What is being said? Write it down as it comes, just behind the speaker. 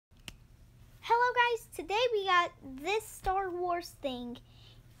Hello guys, today we got this Star Wars thing,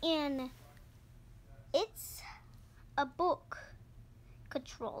 and it's a book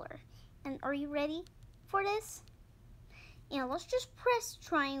controller. And are you ready for this? And let's just press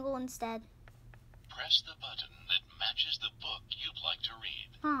triangle instead. Press the button that matches the book you'd like to read.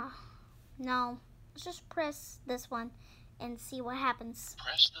 No. Let's just press this one and see what happens.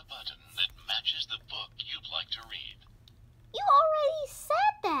 Press the button that matches the book you'd like to read. You already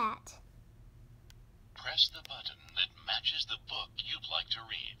said that. Press the button that matches the book you'd like to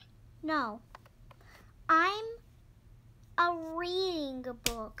read. No. I'm reading a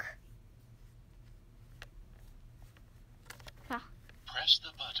book. Press the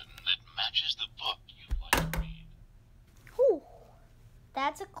button that matches the book you'd like to read. Whew.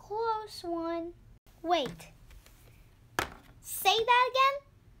 That's a close one. Wait. Say that again?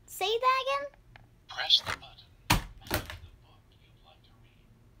 Say that again? Press the button that matches the book you'd like to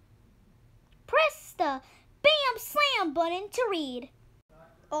read. Press the Bam Slam button to read.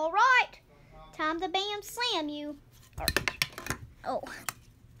 All right. Time to Bam Slam you. Oh,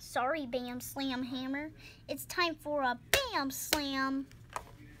 sorry, Bam Slam Hammer. It's time for a Bam Slam.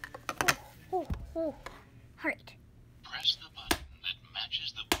 All right. Press the button that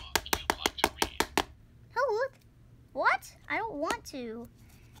matches the book you'd like to read. Oh, look. What? I don't want to.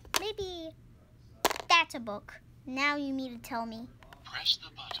 Maybe that's a book. Now you need to tell me. Press the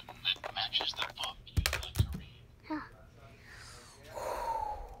button that matches the book you'd like to read.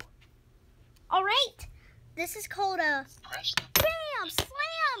 All right. This is called a Press the Bam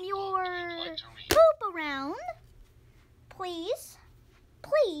Slam your like to read. poop around. Please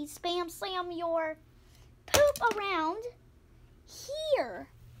Bam Slam your poop around here.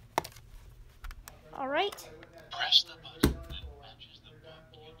 All right. Press the button that matches the book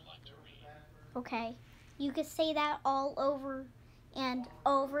you'd like to read. Okay. You can say that all over and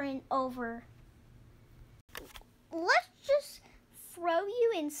over and over. Let's just throw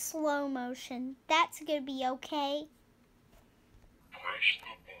you in slow motion. That's going to be okay. Press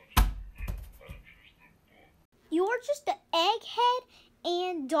the button that matches the book. You're just an egghead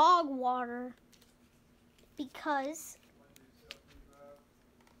and dog water. Because,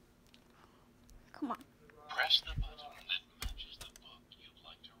 come on. Press the button that matches the book you'd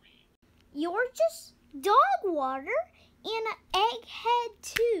like to read. You're just dog water and an egghead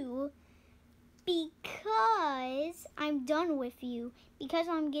too. Because I'm done with you. Because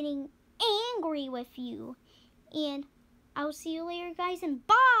I'm getting angry with you. And I'll see you later, guys, and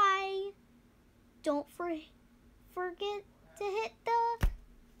bye. Don't forget to hit the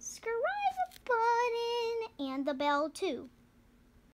subscribe button and the bell too.